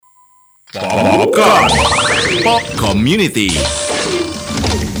Popcorn Pop Community.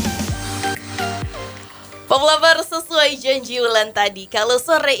 Pop Lover, sesuai janji Wulan tadi, kalau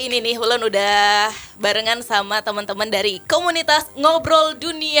sore ini nih Wulan udah barengan sama teman-teman dari komunitas Ngobrol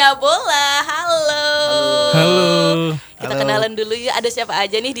Dunia Bola. Halo. Halo. Kita kenalan dulu ya. Ada siapa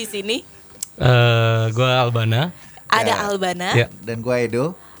aja nih di sini? Gue Albana. Ada Albana. Ya. Dan gue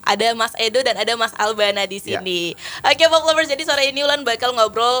Edo. Ada Mas Edo dan ada Mas Albana di sini. Oke, Pop Lovers, jadi sore ini Ulan bakal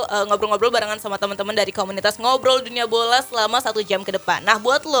ngobrol-ngobrol barengan sama teman-teman dari komunitas Ngobrol Dunia Bola selama 1 jam ke depan. Nah,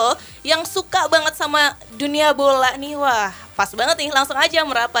 buat lo yang suka banget sama dunia bola nih, wah, pas banget nih, langsung aja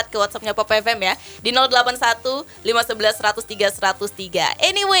merapat ke WhatsApp-nya Pop FM ya di 081 511 103 103.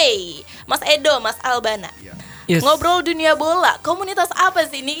 Anyway, Mas Edo, Mas Albana. Yes. Ngobrol Dunia Bola, komunitas apa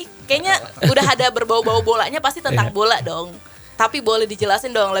sih ini? Kayaknya udah ada berbau-bau bolanya, pasti tentang bola dong. Tapi boleh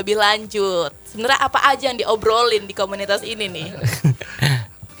dijelasin dong lebih lanjut. Sebenarnya apa aja yang diobrolin di komunitas ini nih?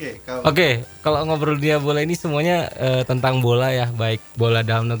 Oke, kalau ngobrol dunia bola ini semuanya tentang bola ya, baik bola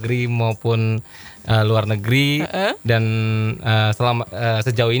dalam negeri maupun luar negeri. Dan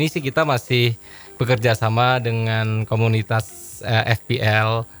sejauh ini sih kita masih bekerja sama dengan komunitas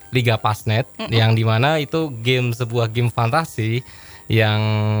FPL Liga Pasnet, yang dimana itu sebuah game fantasi yang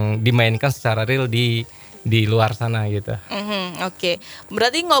dimainkan secara real di luar sana gitu. Oke.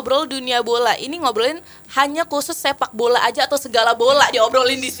 Berarti ngobrol dunia bola ini ngobrolin hanya khusus sepak bola aja atau segala bola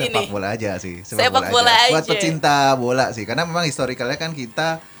diobrolin di sini? Sepak bola aja sih. Sepak bola aja. Buat pecinta bola sih. Karena memang historikalnya kan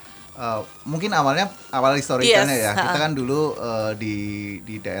kita mungkin awal historikalnya ya. Kita kan dulu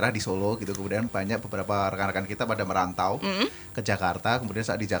di daerah di Solo gitu. Kemudian banyak beberapa rekan-rekan kita pada merantau ke Jakarta. Kemudian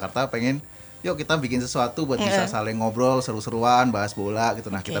saat di Jakarta pengen, yuk kita bikin sesuatu buat bisa saling ngobrol, seru-seruan, bahas bola gitu.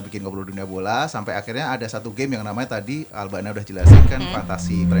 Nah, kita bikin Ngobrol Dunia Bola sampai akhirnya ada satu game yang namanya tadi Albana udah jelasin kan,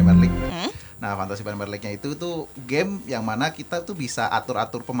 Fantasi Premier League. Nah, Fantasi Premier League-nya itu tuh game yang mana kita tuh bisa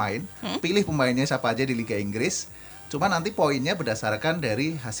atur-atur pemain, pilih pemainnya siapa aja di Liga Inggris. Cuma nanti poinnya berdasarkan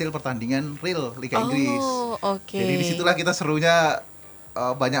dari hasil pertandingan real Liga Inggris. Oke. Jadi disitulah kita serunya,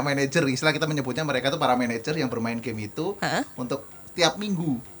 banyak manajer, istilah kita menyebutnya mereka tuh para manajer yang bermain game itu untuk tiap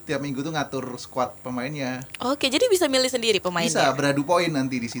minggu tuh ngatur squad pemainnya. Oke, jadi bisa milih sendiri pemainnya. Bisa beradu poin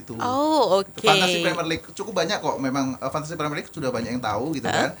nanti di situ. Oke. Fantasi Premier League cukup banyak kok. Memang Fantasi Premier League sudah banyak yang tahu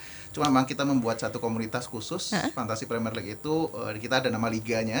gitu kan. Cuma memang kita membuat satu komunitas khusus Fantasi Premier League itu, kita ada nama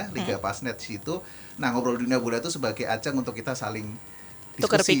liganya, Liga Pasnet di situ. Nah, Ngobrol Dunia Bola itu sebagai ajang untuk kita saling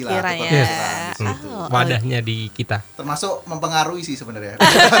Tukar diskusi pikiran lah, ya. di situ. Wadahnya di kita. Termasuk mempengaruhi sih sebenarnya.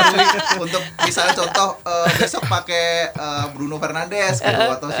 Mempengaruhi untuk misalnya contoh besok pakai Bruno Fernandes gitu,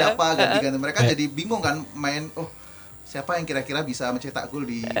 atau siapa ganti-ganti, mereka jadi bingung kan main, siapa yang kira-kira bisa mencetak gol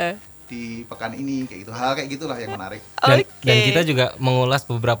di pekan ini, kayak gitu. Hal kayak gitulah yang menarik. Dan kita juga mengulas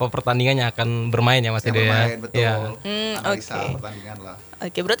beberapa pertandingan yang akan bermain ya Mas Edo ya. Bermain, betul. Ya. Analisa pertandingan lah.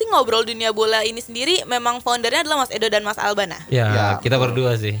 Oke, berarti Ngobrol Dunia Bola ini sendiri memang foundernya adalah Mas Edo dan Mas Albana? Ya, kita betul.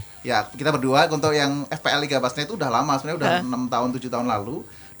 berdua sih. Ya, kita berdua. Untuk yang FPL Liga Pasnet itu udah lama, sebenarnya udah 6 tahun 7 tahun lalu.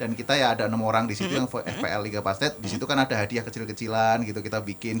 Dan kita ya ada 6 orang di situ yang FPL Liga Pasnet. Di situ kan ada hadiah kecil-kecilan gitu kita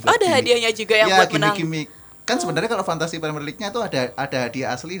bikin. Ada hadiahnya juga yang buat menang. Gimmick. Kan sebenarnya kalau Fantasi Premier League-nya itu ada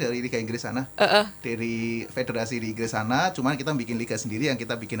hadiah asli dari Liga Inggris sana. Dari federasi di Inggris sana, cuman kita bikin liga sendiri yang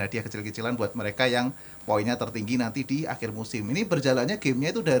kita bikin hadiah kecil-kecilan buat mereka yang poinnya tertinggi nanti di akhir musim. Ini berjalannya gamenya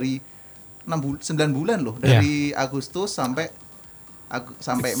itu dari 9 bulan loh, dari Agustus sampai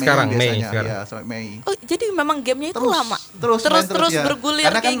Mei Sekarang, biasanya. Mei. Ya, sampai Mei. Oh, jadi memang gamenya itu lama? Terus ya. Bergulir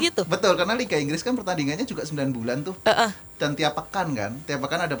Karena kayak kan, gitu? Betul, karena Liga Inggris kan pertandingannya juga 9 bulan tuh. Dan tiap pekan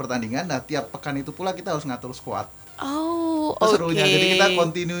ada pertandingan. Nah, tiap pekan itu pula kita harus ngatur squad. Oke. Serunya, jadi kita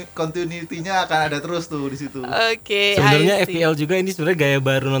continuity-nya akan ada terus tuh di situ. Oke. Sebenarnya FPL juga ini sebenarnya gaya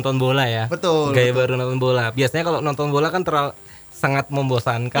baru nonton bola ya. Betul. Gaya baru nonton bola. Biasanya kalau nonton bola kan sangat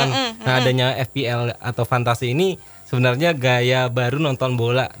membosankan. Nah, adanya FPL atau fantasi ini sebenarnya gaya baru nonton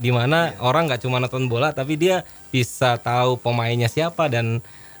bola, di mana orang nggak cuma nonton bola tapi dia bisa tahu pemainnya siapa dan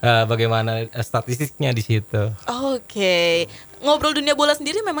bagaimana statistiknya di situ. Oke. Ngobrol Dunia Bola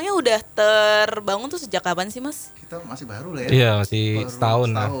sendiri memangnya udah terbangun tuh sejak kapan sih, Mas? Kita masih baru lah ya. Iya, masih setahun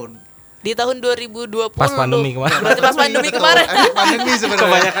lah. Di tahun 2020. Pas pandemi kemarin. Berarti pas pandemi kemarin. Pandemi sebenarnya.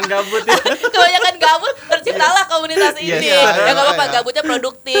 Kebanyakan gabut ya. Kebanyakan gabut, terciptalah komunitas ini. Ya nggak apa-apa, gabutnya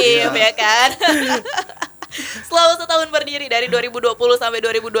produktif ya kan. Selama setahun berdiri dari 2020 sampai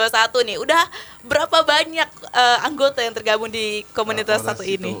 2021 nih, udah berapa banyak anggota yang tergabung di komunitas satu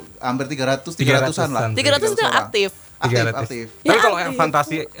ini? Hampir 300-an lah. 300 itu aktif. Aktif. Tapi kalau yang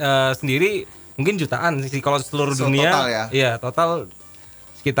fantasi sendiri mungkin jutaan sih kalau seluruh dunia. Total ya? Iya, total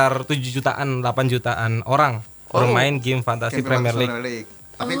sekitar 7 jutaan, 8 jutaan orang bermain game fantasi Premier League.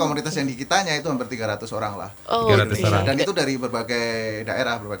 Tapi komunitas yang di kitanya itu hampir 300 orang lah. Oh, di 300 Indonesia. orang. Dan itu dari berbagai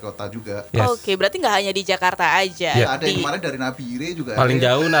daerah, berbagai kota juga. Yes. Oke, berarti nggak hanya di Jakarta aja. Ya. Ada yang kemarin dari Nabire juga. Paling ada.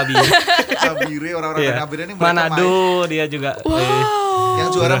 jauh Nabi. Nabire, orang-orang dari Iya. Nabire ini mereka Manado dia juga. Yang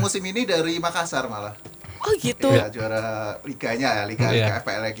juara musim ini dari Makassar malah. Oh gitu. Ya, juara liganya ya, Liga Iya.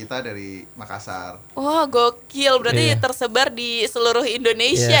 FPL kita dari Makassar. Wah, gokil. Berarti Iya. tersebar di seluruh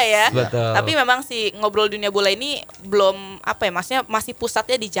Indonesia ya. Yes, betul. Tapi memang si ngobrol dunia bola ini belum apa ya, maksudnya masih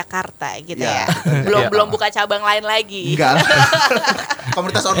pusatnya di Jakarta gitu Ya, ya. betul. Belum Ya. belum buka cabang lain lagi. Enggak.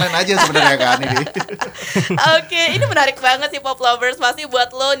 Komunitas online aja sebenarnya kan ini. Oke, ini menarik banget sih Pop Lovers. Pasti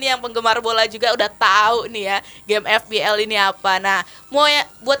buat lo nih yang penggemar bola juga udah tahu nih ya game FPL ini apa. Nah, mau ya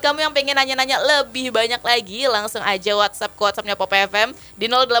buat kamu yang pengen nanya-nanya lebih banyak lagi, langsung aja WhatsApp ke WhatsAppnya Pop FM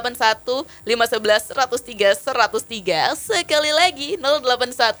di 081 511 103 103. Sekali lagi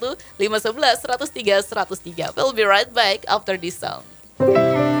 081 511 103 103. We'll be right back after this song.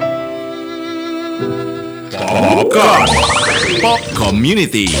 Popcorn. Pop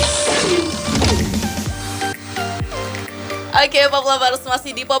Community. Oke, Pop Lovers,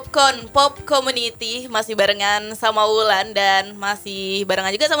 masih di Popcorn Pop Community, masih barengan sama Wulan dan masih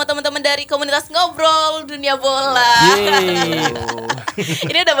barengan juga sama teman-teman dari komunitas ngobrol dunia bola.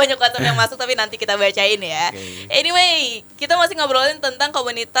 Ini udah banyak WhatsApp yang masuk tapi nanti kita bacain ya. Anyway, kita masih ngobrolin tentang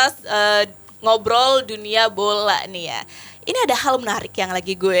komunitas ngobrol dunia bola nih ya. Ini ada hal menarik yang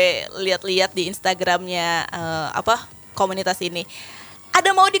lagi gue lihat-lihat di Instagramnya komunitas ini.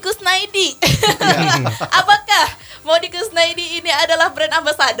 Ada Maudy Kusnaidi. Apakah Maudy Kusnaidi ini adalah brand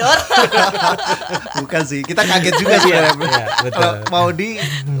ambassador? Bukan sih, kita kaget juga sih. Iya, betul.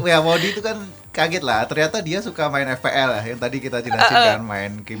 Kalau Maudy itu kan kaget lah. Ternyata dia suka main FPL ya, yang tadi kita jelasin kan,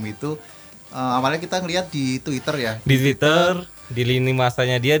 main game itu. Awalnya kita ngeliat di Twitter ya. Di Twitter, di lini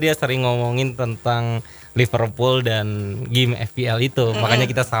masanya dia sering ngomongin tentang Liverpool dan game FPL itu. Makanya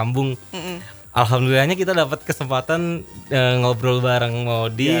kita sambung. Alhamdulillahnya kita dapat kesempatan ngobrol bareng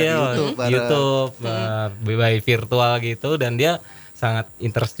Maudy Ya, di YouTube by virtual gitu, dan dia sangat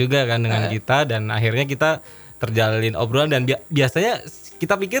interest juga kan dengan kita, dan akhirnya kita terjalin obrolan. Dan biasanya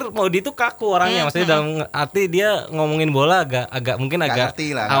kita pikir Maudy itu kaku orangnya, maksudnya dalam arti dia ngomongin bola agak mungkin Nggak agak ngerti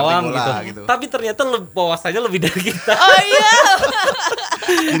lah, ngerti awam bola gitu. gitu. Tapi ternyata wawasannya lebih dari kita. Oh iya.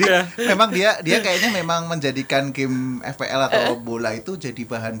 Jadi memang dia kayaknya memang menjadikan game FPL atau bola itu jadi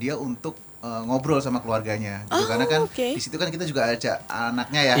bahan dia untuk ngobrol sama keluarganya gitu. Karena kan oke. di situ kan kita juga ajak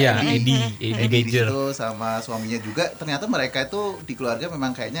anaknya ya, Iya, Eddie Eddie di Major. situ sama suaminya juga. Ternyata mereka itu di keluarga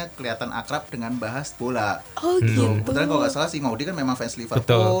memang kayaknya kelihatan akrab dengan bahas bola. Oh gitu. Kebetulan kalau nggak salah si Maudy kan memang fans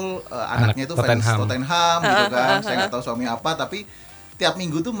Liverpool, anaknya itu fans Tottenham. Tottenham gitu kan. Saya nggak tahu suami apa, tapi tiap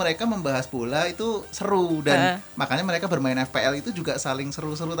minggu tuh mereka membahas bola itu seru, dan makanya mereka bermain FPL itu juga saling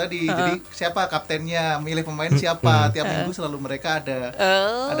seru-seru tadi. Jadi siapa kaptennya, milih pemain siapa, tiap minggu selalu mereka ada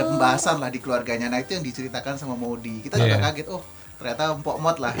pembahasan lah di keluarganya. Nah itu yang diceritakan sama Maudy. Kita juga kaget, oh ternyata Mpok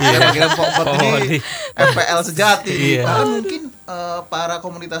Mod lah. Ya bagian Mpok Mod ini FPL sejati. Iya. Bahkan mungkin para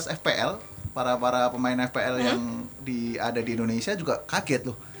komunitas FPL, para pemain FPL yang ada di Indonesia juga kaget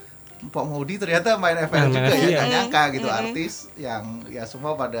loh. Mpok Maudy ternyata main FPL juga ya, gak nyangka gitu, artis yang ya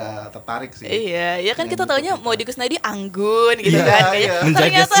semua pada tertarik sih. Iya, ya kan kita Dengan taunya itu. Maudy Kusnaidi anggun gitu Iya, kan. iya. Menjaga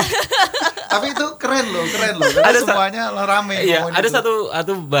Ternyata Tapi itu keren loh, karena Ada semuanya rame. Iya, ngomongin ada itu.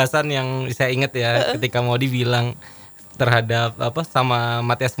 satu bahasan yang saya ingat ya, ketika Maudy bilang terhadap sama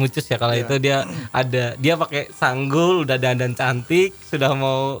Matias Mucus ya, kalau itu dia pakai sanggul, udah dandan cantik, sudah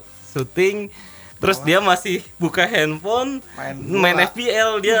mau syuting, terus dia masih buka handphone main bola.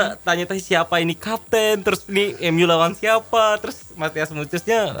 FPL. Dia tanya-tanya siapa ini kapten, terus ini MU lawan siapa, terus Matias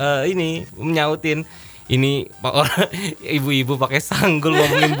Mucusnya ini menyautin, ini orang ibu-ibu pakai sanggul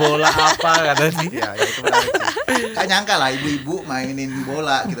ngomongin bola apa kata dia. Ya itu menarik sih. Gak nyangka lah ibu-ibu mainin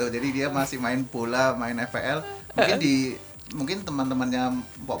bola gitu. Jadi dia masih main bola, main FPL. Mungkin teman-temannya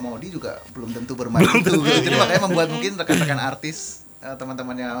Mpok Maudy juga belum tentu bermain itu gitu. Jadi makanya membuat mungkin rekan-rekan artis,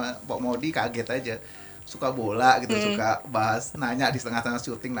 teman-temannya Mpok Maudy kaget aja. Suka bola gitu, suka bahas, nanya di tengah-tengah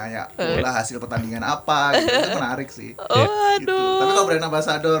syuting, nanya bola hasil pertandingan apa gitu. Itu menarik sih. Gitu. Tapi kalau brand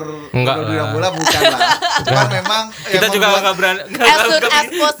ambassador Enggak dunia lah. bola bukan lah. Cuman memang Kita yang juga membuat- nggak berani, as soon as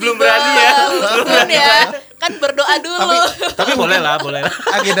possible. belum berani ya. Belum ya. Kan berdoa dulu. Tapi boleh lah.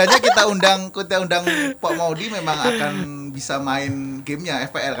 agendanya kita undang Pak Maudy memang akan bisa main gamenya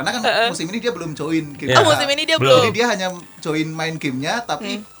FPL, karena kan musim ini dia belum join game. Oh, musim ini dia belum. Jadi dia hanya join main gamenya,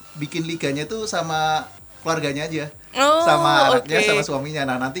 tapi bikin liganya tuh sama keluarganya aja, Oh, sama anaknya, oke. sama suaminya.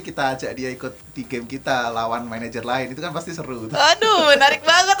 Nah nanti kita ajak dia ikut di game kita lawan manajer lain, itu kan pasti seru. Aduh, menarik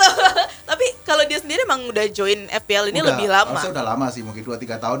banget tuh. Tapi kalau dia sendiri emang udah join FPL ini lebih lama. Harusnya udah lama sih, mungkin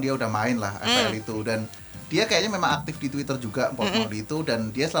 2-3 tahun dia udah main lah FPL itu. Dan dia kayaknya memang aktif di Twitter juga Port Maudi itu, dan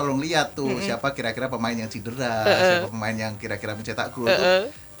dia selalu ngeliat tuh siapa kira-kira pemain yang cedera, siapa pemain yang kira-kira mencetak gol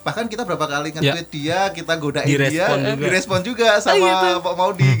tuh. Bahkan kita berapa kali nge-tweet dia, kita godain direspon juga sama Port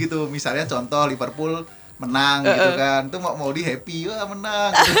Maudi gitu. Misalnya contoh Liverpool menang gitu kan, tuh Maudi happy, wah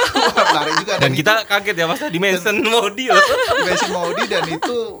menang gitu. Wah, menarik juga. Dan kita kaget ya masa di-mention Maudi loh. Di-mention Maudi, dan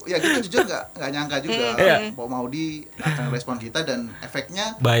itu ya kita jujur nggak nyangka juga Pak Maudi akan respon kita, dan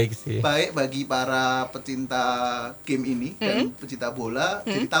efeknya baik sih, baik bagi para pecinta game ini dan pecinta bola.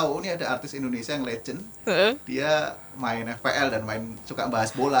 Jadi tahu nih ada artis Indonesia yang legend, dia main FPL dan suka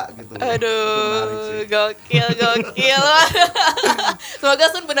bahas bola gitu. Aduh, gokil. Semoga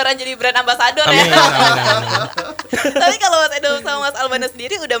Sun beneran jadi brand ambassador ya. Amin. Tapi kalau Mas Edo sama Mas Albana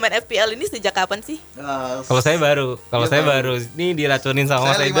sendiri udah main FPL ini sejak kapan sih? Kalau saya baru. Ini diracunin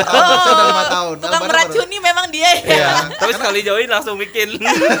sama Mas Saya Edo. 5 tahun, saya udah 5 tahun. Tukang meracuni memang dia ya. Iya, tapi sekali join langsung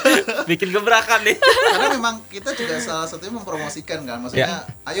bikin gebrakan nih. Karena memang kita juga salah satunya mempromosikan kan, maksudnya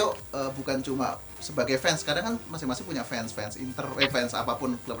ayo bukan cuma sebagai fans, kadang kan masing-masing punya fans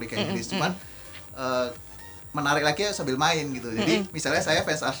apapun klub Liga Inggris, cuman menarik lagi sambil main gitu. Jadi misalnya saya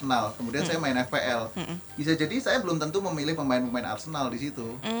fans Arsenal, kemudian saya main FPL, bisa jadi saya belum tentu memilih pemain-pemain Arsenal di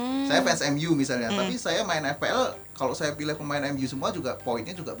situ. Saya fans MU misalnya, tapi saya main FPL, kalau saya pilih pemain MU semua juga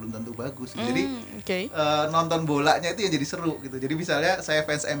poinnya juga belum tentu bagus. Jadi nonton bolanya itu yang jadi seru gitu. Jadi misalnya saya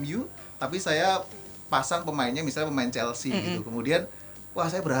fans MU, tapi saya pasang pemainnya misalnya pemain Chelsea gitu. Kemudian wah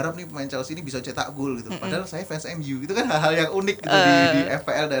saya berharap nih pemain Chelsea ini bisa cetak gol gitu. Padahal saya fans MU. Itu kan hal-hal yang unik gitu di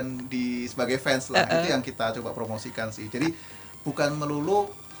FPL dan di sebagai fans lah. Itu yang kita coba promosikan sih. Jadi bukan melulu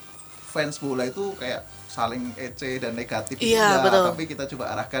fans bola itu kayak saling ece dan negatif tapi kita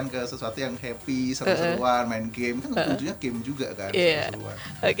coba arahkan ke sesuatu yang happy, seru-seruan, main game. Kan ujungnya game juga kan, seru-seruan.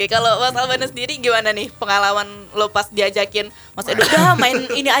 Oke, kalau Mas Albana sendiri gimana nih pengalaman lo pas diajakin Mas Edo udah main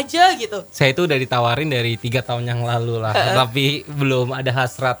ini aja gitu? Saya itu udah ditawarin dari 3 tahun yang lalu lah, tapi belum ada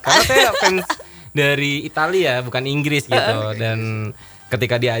hasrat. Karena saya fans dari Italia bukan Inggris gitu. Dan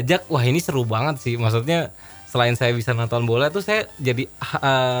ketika diajak, wah ini seru banget sih. Maksudnya selain saya bisa nonton bola tuh saya jadi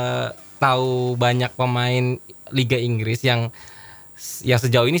tahu banyak pemain Liga Inggris yang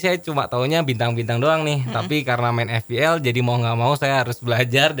sejauh ini saya cuma taunya bintang-bintang doang nih. Tapi karena main FPL jadi mau nggak mau saya harus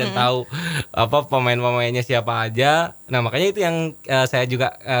belajar dan tahu apa pemain-pemainnya siapa aja. Nah makanya itu yang saya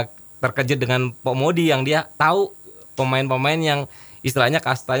juga terkejut dengan Pak Modi yang dia tahu pemain-pemain yang istilahnya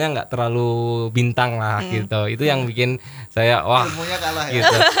kastanya nggak terlalu bintang lah gitu. Itu yang bikin saya wah ilmunya kalah ya.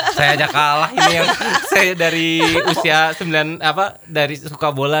 Gitu. Saya aja kalah ini yang saya dari usia dari suka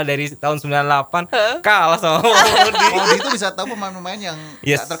bola dari tahun 98 kalah sama Modi itu bisa tahu pemain-pemain yang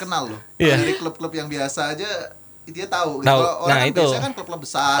nggak terkenal loh. Dari klub-klub yang biasa aja dia tahu. Kalau orang kan biasanya kan klub-klub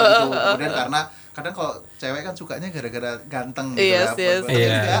besar gitu. Kemudian karena kadang kalau cewek kan sukanya gara-gara ganteng gitu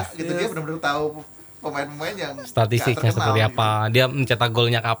gitu dia benar-benar tahu pemain-pemain yang statistiknya seperti apa, dia mencetak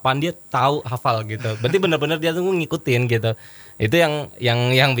golnya kapan, dia tahu hafal gitu. Berarti benar-benar dia tuh ngikutin gitu. Itu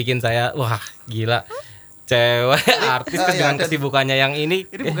yang bikin saya wah gila. Cewek artis dengan kesibukannya yang ini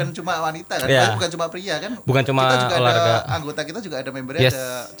bukan cuma wanita kan, bukan cuma pria kan, bukan cuma kita juga olahraga. Anggota kita juga ada membernya,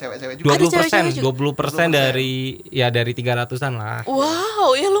 ada cewek-cewek juga. 20% dari 300-an lah.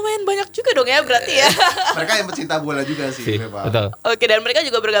 Wow, ya lumayan banyak juga dong ya berarti ya. Mereka yang pecinta bola juga sih memang. Betul. Oke, dan mereka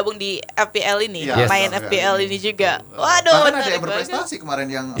juga bergabung di FPL ini, main FPL ini juga. Waduh, bahkan ada yang berprestasi kemarin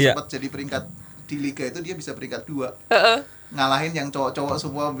yang sempat jadi peringkat di liga itu, dia bisa peringkat 2. Ngalahin yang cowok-cowok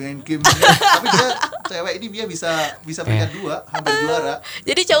semua main game ini. Tapi dia cewek ini dia bisa peringkat 2, hampir juara.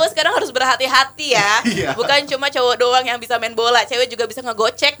 Jadi cowok sekarang harus berhati-hati ya. Bukan cuma cowok doang yang bisa main bola, cewek juga bisa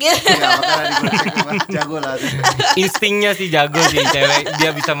ngegocek ya. Iya, makanya digocek jago lah. Instingnya sih jago sih cewek,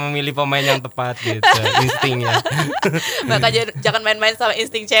 dia bisa memilih pemain yang tepat gitu. Instingnya. Makanya jangan main-main sama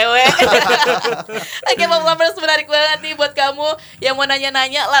insting cewek. Oke, Pak Lovers, menarik banget nih buat kamu yang mau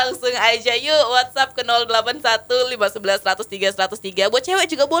nanya-nanya, langsung aja yuk WhatsApp ke 081 511 103 103. Buat cewek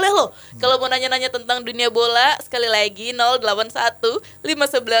juga boleh loh. Kalau mau nanya-nanya tentang dunia bola, sekali lagi 081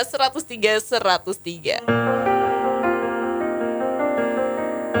 511 103 103.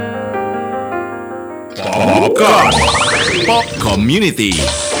 Pop Community.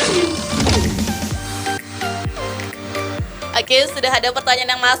 Oke, sudah ada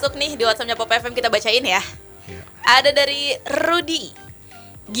pertanyaan yang masuk nih di WhatsApp-nya Pop FM, kita bacain ya. Ada dari Rudy.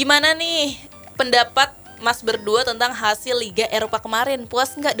 Gimana nih pendapat Mas berdua tentang hasil Liga Eropa kemarin?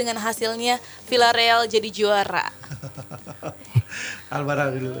 Puas nggak dengan hasilnya Villarreal jadi juara? Albara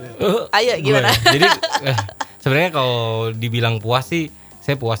dulu. Ayo gimana? Jadi sebenarnya kalau dibilang puas sih,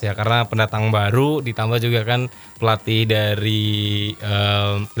 saya puas ya karena pendatang baru ditambah juga kan pelatih dari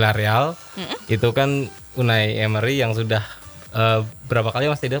Villarreal itu kan Unai Emery yang sudah berapa kali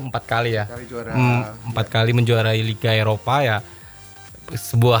Mas Ida? 4 kali ya. 4 kali juara. 4 kali menjuarai Liga Eropa ya.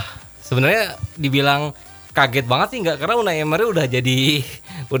 Sebenarnya dibilang kaget banget sih enggak, karena Unai Emery udah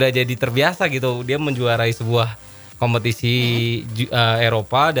jadi terbiasa gitu. Dia menjuarai sebuah kompetisi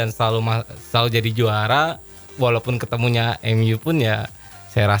Eropa dan selalu jadi juara, walaupun ketemunya MU pun ya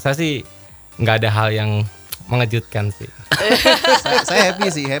saya rasa sih nggak ada hal yang mengejutkan sih. saya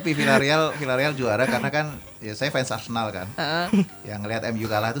happy Villarreal juara karena kan ya saya fans Arsenal kan. Yang ngelihat MU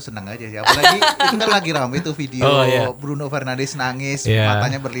kalah itu senang aja sih. Apalagi itu kan lagi ramai itu video Bruno Fernandes nangis,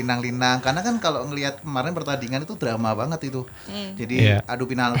 matanya berlinang-linang. Karena kan kalau ngelihat kemarin pertandingan itu drama banget itu. Jadi adu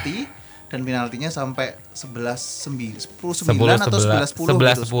penalti dan penaltinya sampai 10-9 atau 11-10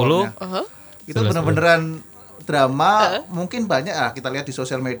 gitu skornya. Itu benar-beneran drama. Mungkin banyak kita lihat di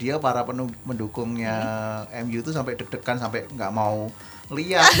sosial media para pendukungnya MU itu sampai deg-degan, sampai nggak mau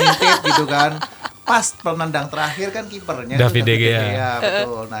lihat ngintip gitu kan. Pas penendang terakhir kan kipernya David De Gea. Ya,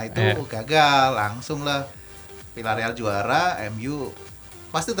 betul. Nah itu gagal, langsung lah Villarreal juara, MU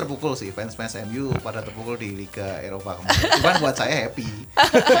pasti terpukul sih, fans MU pada terpukul di Liga Eropa kemarin. Cuman buat saya happy,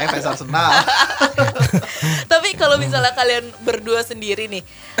 saya fans Arsenal. Tapi kalau misalnya kalian berdua sendiri nih,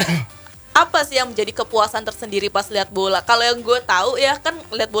 apa sih yang menjadi kepuasan tersendiri pas lihat bola? Kalau yang gue tahu ya kan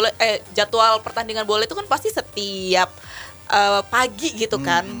lihat bola, jadwal pertandingan bola itu kan pasti setiap pagi gitu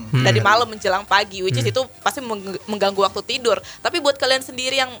kan, dari malam menjelang pagi, which is itu pasti mengganggu waktu tidur. Tapi buat kalian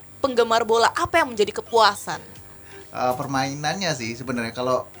sendiri yang penggemar bola, apa yang menjadi kepuasan? Permainannya sih sebenarnya.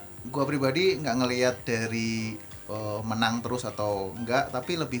 Kalau gue pribadi nggak ngelihat dari menang terus atau enggak,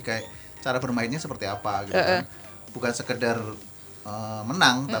 tapi lebih kayak cara bermainnya seperti apa gitu kan. Bukan sekedar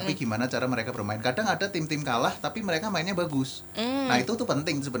menang, tapi gimana cara mereka bermain. Kadang ada tim-tim kalah tapi mereka mainnya bagus. Nah itu tuh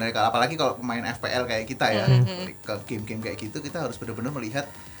penting sebenarnya, apalagi kalau pemain FPL kayak kita ya, ke game-game kayak gitu kita harus benar-benar melihat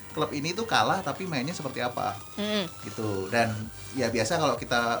klub ini tuh kalah tapi mainnya seperti apa gitu. Dan ya biasa kalau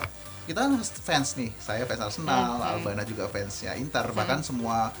kita kan fans nih, saya fans Arsenal, Albana juga fansnya Inter, bahkan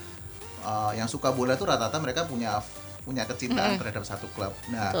semua yang suka bola tuh rata-rata mereka punya kecintaan terhadap satu klub.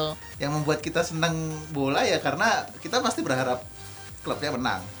 Nah, yang membuat kita senang bola ya karena kita pasti berharap klubnya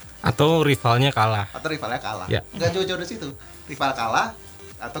menang atau rivalnya kalah. Ya. Nggak jauh-jauh dari situ. Rival kalah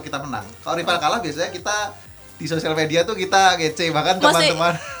atau kita menang. Kalau rival kalah biasanya kita di sosial media tuh kita ngece, bahkan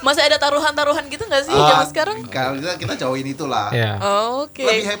teman-teman. Masih ada taruhan-taruhan gitu nggak sih zaman sekarang? Kalau kita jauhin itulah. Yeah. Oke.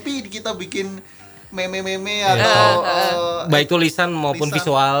 Lebih happy kita bikin meme-meme atau baik tulisan maupun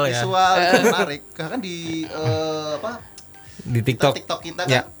visual ya. Visual itu menarik. Kan di di TikTok kita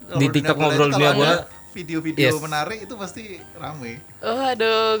ya, kan di TikTok ngobrol dunia bola, video-video menarik itu pasti rame. Oh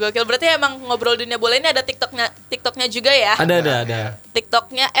aduh, gokil. Berarti emang ngobrol dunia bola ini ada TikToknya juga ya? Ada.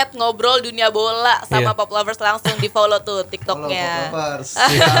 TikToknya @ngobrolDuniaBola sama Pop Lovers, langsung di follow tuh TikToknya. Pop Lovers.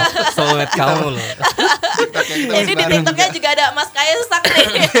 Soulmate kamu loh. Ini di TikToknya juga ada Mas Kaisang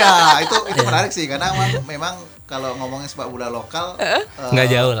nih. Ya itu menarik sih, karena memang kalau ngomongin sepak bola lokal nggak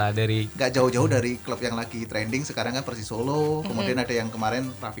jauh-jauh dari klub yang lagi trending sekarang kan Persis Solo, kemudian ada yang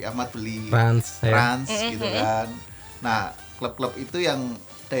kemarin Raffi Ahmad beli Rans gitu kan. Nah klub-klub itu yang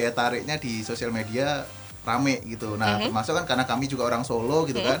daya tariknya di sosial media rame gitu. Nah termasuk kan karena kami juga orang Solo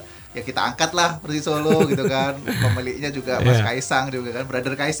gitu kan, ya kita angkat lah Persis Solo gitu kan. Pemiliknya juga Mas Kaisang juga kan,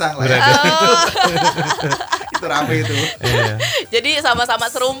 brother Kaisang lah. Itu rame itu. Jadi sama-sama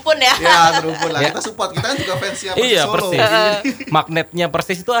serumpun ya. Ya serumpun lah. Kita support, kita kan juga fansnya Persis Solo. Persis. Magnetnya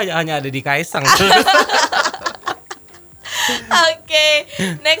Persis itu hanya ada di Kaisang. Oke,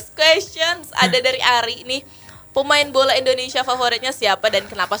 next questions ada dari Ari nih. Pemain bola Indonesia favoritnya siapa dan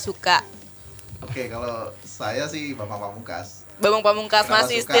kenapa suka? Oke, kalau saya sih Bambang Pamungkas. Bambang Pamungkas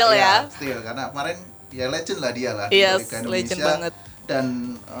masih still ya? Still, karena kemarin ya legend lah dia lah. Yes, legend banget.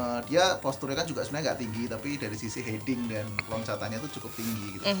 Dan dia posturnya kan juga sebenarnya nggak tinggi, tapi dari sisi heading dan loncatannya tuh cukup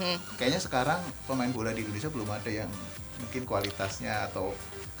tinggi gitu. Kayaknya sekarang pemain bola di Indonesia belum ada yang mungkin kualitasnya atau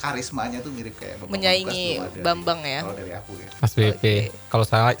karismanya tuh mirip kayak Bambang menyaingi Bambang ya. Kalau dari aku ya. Mas BP. Kalau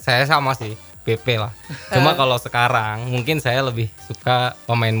saya sama sih PP lah. Cuma kalau sekarang mungkin saya lebih suka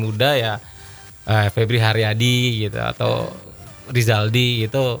pemain muda ya, Febri Haryadi gitu atau Rizaldi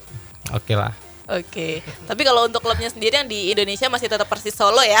gitu. Oke lah. Oke. Tapi kalau untuk klubnya sendiri yang di Indonesia masih tetap Persis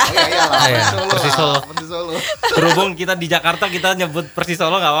Solo ya. Oh, iya, Persis Solo. Berhubung kita di Jakarta kita nyebut Persis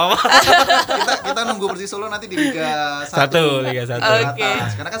Solo nggak apa-apa. kita nunggu Persis Solo nanti di Liga 1. Liga 1. Oke.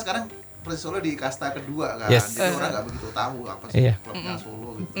 Karena kan sekarang Persis Solo di kasta kedua kan. Yes. Jadi orang nggak begitu tahu apa sih klubnya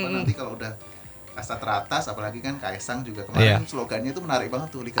Solo gitu. Nanti kalau udah kasta teratas, apalagi kan Kaisang juga kemarin slogannya itu menarik banget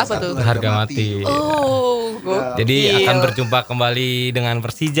tuh, Liga 1 harga mati. Jadi akan berjumpa kembali dengan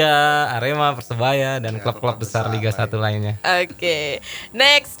Persija, Arema, Persebaya dan klub-klub besar Liga 1 lainnya. Oke.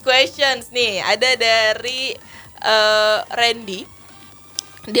 Next questions nih ada dari Randy,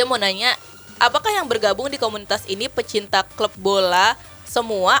 dia mau nanya, apakah yang bergabung di komunitas ini pecinta klub bola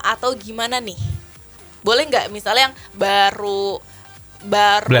semua atau gimana nih? Boleh nggak misalnya yang baru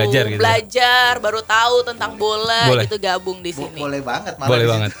belajar, baru tahu tentang bola gitu gabung di sini? Boleh banget, malah boleh di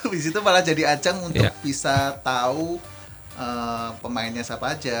banget. Di situ malah jadi ajang untuk bisa tahu pemainnya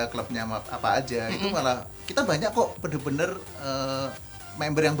siapa aja, klubnya apa aja. Itu malah kita banyak kok bener-bener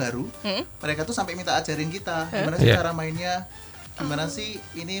member yang baru. Mereka tuh sampai minta ajarin kita gimana sih cara mainnya, gimana sih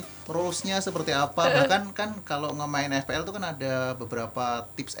ini rules-nya seperti apa. Bahkan kan kalau ngemain FPL tuh kan ada beberapa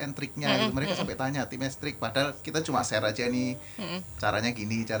tips and triknya gitu. Mereka sampai tanya tips and trik, padahal kita cuma share aja nih caranya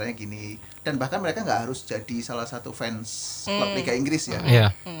gini. Dan bahkan mereka nggak harus jadi salah satu fans klub Liga Inggris ya.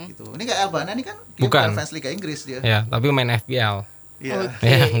 Gitu. Ini kayak Albana nih kan dia bukan fans Liga Inggris dia. Ya, tapi main FPL. Iya.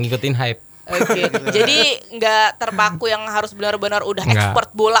 Ya, ngikutin hype. Oke, jadi nggak terpaku yang harus benar-benar udah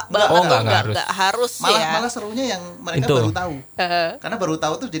expert bola banget, nggak harus ya. Malah serunya yang mereka itu baru tahu, karena baru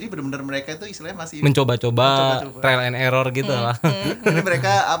tahu tuh jadi benar-benar mereka itu istilahnya masih mencoba-coba trial and error gitu lah. Jadi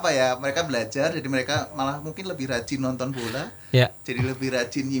mereka mereka belajar, jadi mereka malah mungkin lebih rajin nonton bola, jadi lebih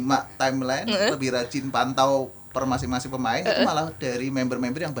rajin nyimak timeline, lebih rajin pantau per masing-masing pemain. Itu malah dari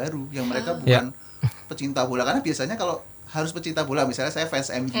member-member yang baru, yang mereka bukan pecinta bola. Karena biasanya kalau harus pecinta bola, misalnya saya fans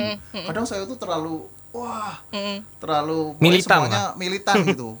MU, kadang saya tuh terlalu semuanya militan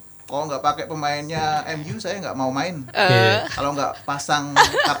gitu. Kalau nggak pakai pemainnya MU saya nggak mau main. Kalau nggak pasang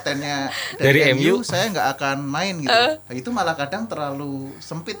kaptennya dari MU saya nggak akan main gitu. Nah, itu malah kadang terlalu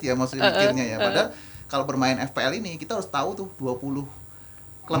sempit ya maksudnya mikirnya ya. Padahal kalau bermain FPL ini kita harus tahu tuh 20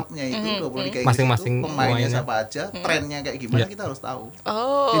 klubnya itu, 20 Liga Inggris masing-masing itu pemainnya siapa aja, trennya kayak gimana kita harus tahu.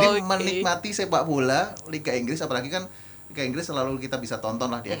 Jadi menikmati sepak bola Liga Inggris, apalagi kan Liga Inggris selalu kita bisa tonton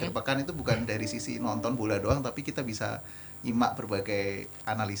lah di akhir pekan, itu bukan dari sisi nonton bola doang, tapi kita bisa nyimak berbagai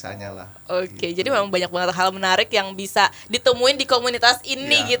analisanya lah. Oke, jadi memang banyak banget hal menarik yang bisa ditemuin di komunitas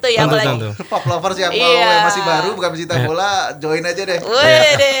ini gitu ya. Tentu. Pop lovers yang mau yang masih baru bukan pecinta bola, join aja deh.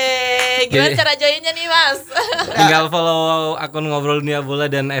 Wede, gimana cara joinnya nih Mas? Tinggal follow akun Ngobrol Dunia Bola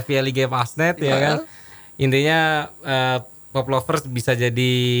dan FPL Liga Fastnet ya kan. Intinya pop lovers bisa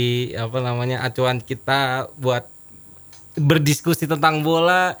jadi acuan kita buat berdiskusi tentang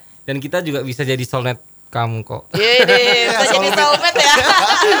bola, dan kita juga bisa jadi soulmate kamu kok. Bisa jadi soulmate ya.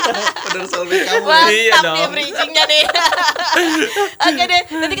 Bener soulmate kamu. Mantap nih bridgingnya nih. Oke deh,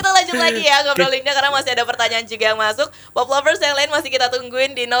 nanti kita lanjut lagi ya ngobrolinnya karena masih ada pertanyaan juga yang masuk. Pop lovers yang lain masih kita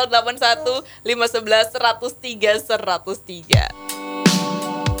tungguin di 081 511 103 103.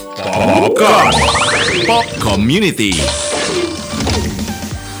 Pop Community.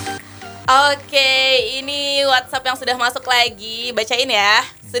 Oke, ini WhatsApp yang sudah masuk lagi. Bacain ya.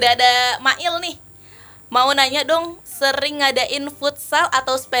 Sudah ada Mail nih. Mau nanya dong, sering ngadain futsal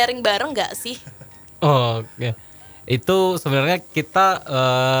atau sparring bareng gak sih? Oke. Itu sebenarnya kita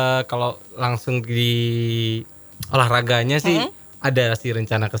kalau langsung di olahraganya sih ada sih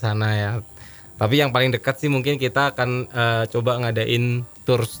rencana ke sana ya. Tapi yang paling dekat sih mungkin kita akan coba ngadain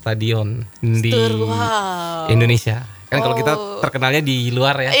tur stadion di Indonesia. Kan kalau kita terkenalnya di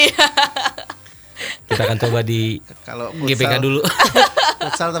luar ya. Kita akan coba di GBK dulu.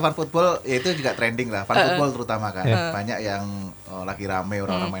 Futsal atau fun football ya itu juga trending lah. Fun football terutama kan. Banyak yang lagi rame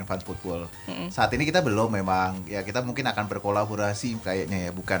orang-orang main fun football. Saat ini kita belum memang. Ya kita mungkin akan berkolaborasi kayaknya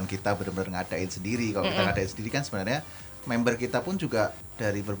ya. Bukan kita benar-benar ngadain sendiri. Kalau kita ngadain sendiri kan sebenarnya member kita pun juga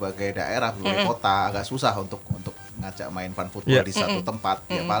dari berbagai daerah, berbagai kota. Agak susah untuk ngajak main fun football di satu tempat.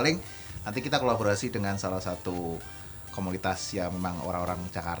 Ya paling nanti kita kolaborasi dengan salah satu komunitas yang memang orang-orang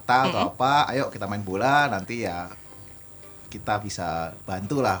Jakarta atau apa, ayo kita main bola, nanti ya kita bisa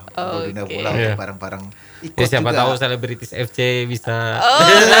bantulah dunia bola untuk bareng-bareng ikut ya, siapa juga. tahu Selebritis FC bisa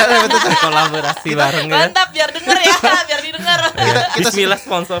kolaborasi bareng ya. Mantap, biar denger ya, biar didengar. Bismillah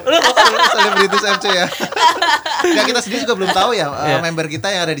sponsor. Selebritis FC ya. Nggak, kita sendiri juga belum tahu ya member kita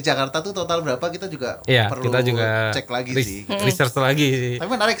yang ada di Jakarta tuh total berapa, kita juga perlu kita juga cek lagi sih. Research lagi sih. Tapi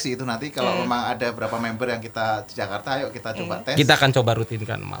menarik sih itu nanti kalau memang ada berapa member yang kita di Jakarta, ayo kita coba tes. Kita akan coba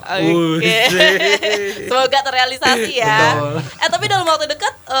rutinkan malah. Semoga terrealisasi ya. Tapi dalam waktu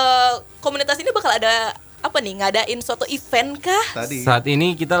dekat komunitas ini bakal ada apa nih, ngadain suatu event kah? Saat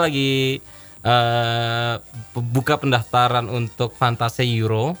ini kita lagi buka pendaftaran untuk Fantasi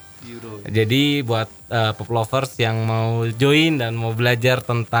Euro. Jadi buat pop lovers yang mau join dan mau belajar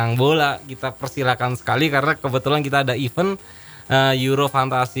tentang bola, kita persilakan sekali karena kebetulan kita ada event Euro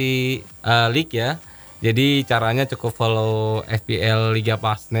Fantasy League ya. Jadi caranya cukup follow FPL Liga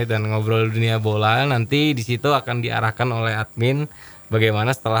Fastnet dan Ngobrol Dunia Bola. Nanti di situ akan diarahkan oleh admin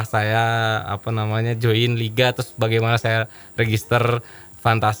bagaimana setelah saya join liga, terus bagaimana saya register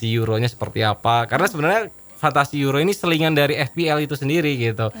Fantasi Euronya seperti apa. Karena sebenarnya Fantasi Euro ini selingan dari FPL itu sendiri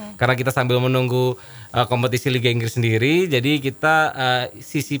gitu. Karena kita sambil menunggu kompetisi Liga Inggris sendiri, jadi kita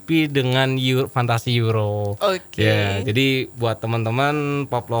CCP dengan Fantasi Euro. Oke. Ya, jadi buat teman-teman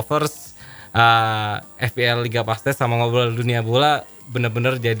pop lovers, FPL Liga Pastes sama Ngobrol Dunia Bola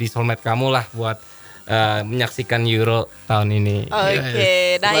bener-bener jadi soulmate kamu lah buat menyaksikan Euro tahun ini.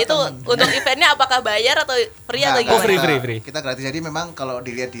 Oke. Nah itu untuk eventnya apakah bayar atau free atau gimana? Free. Kita gratis. Jadi memang kalau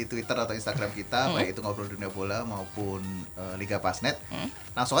dilihat di Twitter atau Instagram kita, baik itu Ngobrol Dunia Bola maupun Liga Pasnet,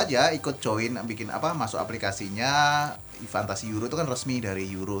 langsung aja ikut join, masuk aplikasinya. Fantasi Euro itu kan resmi dari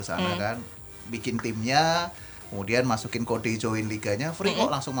Euro sana kan, bikin timnya, kemudian masukin kode join liganya, free kok,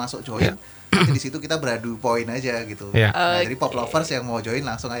 langsung masuk join. Nanti di situ kita beradu poin aja gitu. Nah, jadi pop lovers yang mau join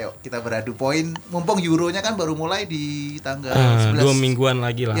langsung ayo kita beradu poin. Mumpung Euronya kan baru mulai di tanggal 11. 2 mingguan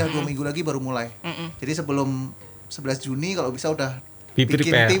lagi lah. Ya 2 minggu lagi baru mulai. Jadi sebelum 11 Juni kalau bisa udah bikin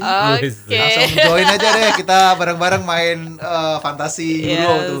prepare. tim, langsung join aja deh, kita bareng-bareng main fantasi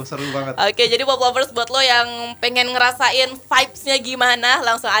Euro tuh, seru banget. Oke, jadi pop lovers buat lo yang pengen ngerasain vibes-nya gimana,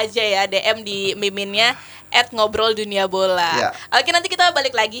 langsung aja ya DM di miminnya @ngobrolDuniaBola. Ya. Oke, nanti kita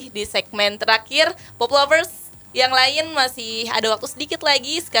balik lagi di segmen terakhir. Pop lovers yang lain masih ada waktu sedikit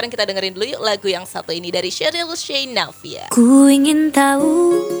lagi. Sekarang kita dengerin dulu yuk lagu yang satu ini dari Sheryl Sheinafia. Ku ingin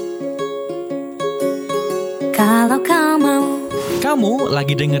tahu kalau kau mau. Kamu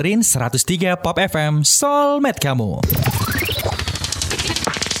lagi dengerin 103 Pop FM, Soulmate kamu.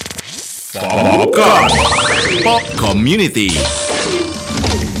 Pop Community.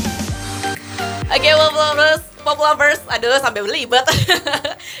 Oke, pop lovers, aduh sampai belibet.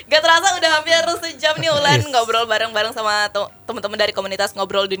 Gak terasa udah hampir sejam nih Ulan ngobrol bareng-bareng sama teman-teman dari komunitas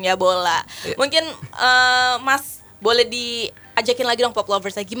Ngobrol Dunia Bola. Mungkin Mas boleh diajakin lagi dong pop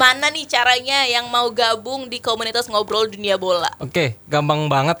loversnya, gimana nih caranya yang mau gabung di komunitas Ngobrol Dunia Bola? Oke,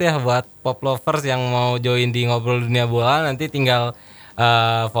 gampang banget ya buat pop lovers yang mau join di Ngobrol Dunia Bola. Nanti tinggal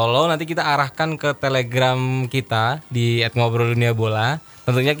follow, nanti kita arahkan ke Telegram kita di @ngobrolDuniaBola.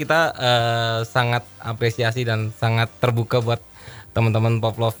 Tentunya kita sangat apresiasi dan sangat terbuka buat teman-teman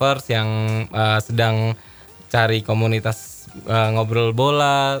pop lovers yang sedang cari komunitas ngobrol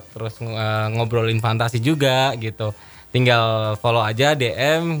bola, terus ngobrolin fantasi juga gitu. Tinggal follow aja,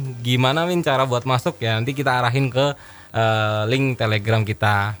 DM, gimana Min cara buat masuk ya, nanti kita arahin ke link Telegram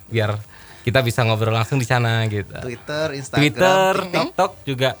kita biar kita bisa ngobrol langsung di sana gitu. Twitter, Instagram, TikTok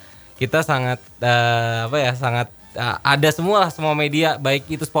juga kita sangat sangat ada semua media, baik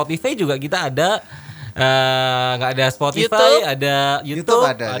itu Spotify juga kita ada, nggak ada Spotify, YouTube. Ada YouTube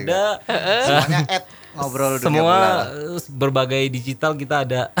ada semuanya Ngobrol Dunia semua Bola. Berbagai digital kita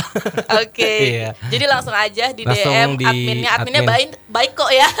ada. Oke. Iya. Jadi langsung aja di langsung DM adminnya baik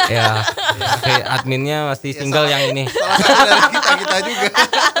kok ya. Ya. Adminnya masih single yang ini. Salah dari kita juga.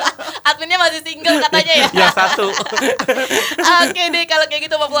 Adminnya masih single katanya ya. Yang satu. Oke deh kalau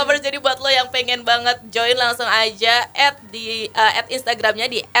kayak gitu pop lovers, jadi buat lo yang pengen banget join langsung aja add Instagramnya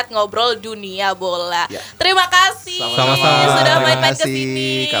di @ngobrolDuniaBola. Ya. Terima kasih sama-sama sudah main-main ke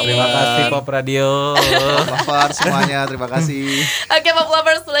sini. Terima kasih Pop Radio. Lovers semuanya, terima kasih. Oke pop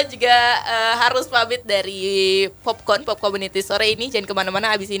lovers, lo juga harus pamit dari Popcorn Pop Community sore ini. Jangan kemana-mana,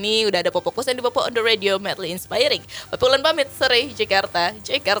 abis ini udah ada Popok Kusen di Popok on the Radio, madly inspiring. Populan pamit sore Jakarta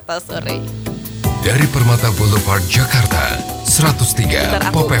sore. Dari Permata Boulevard Jakarta, 103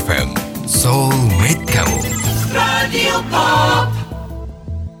 Pop FM, Soulmate kamu. Radio Pop.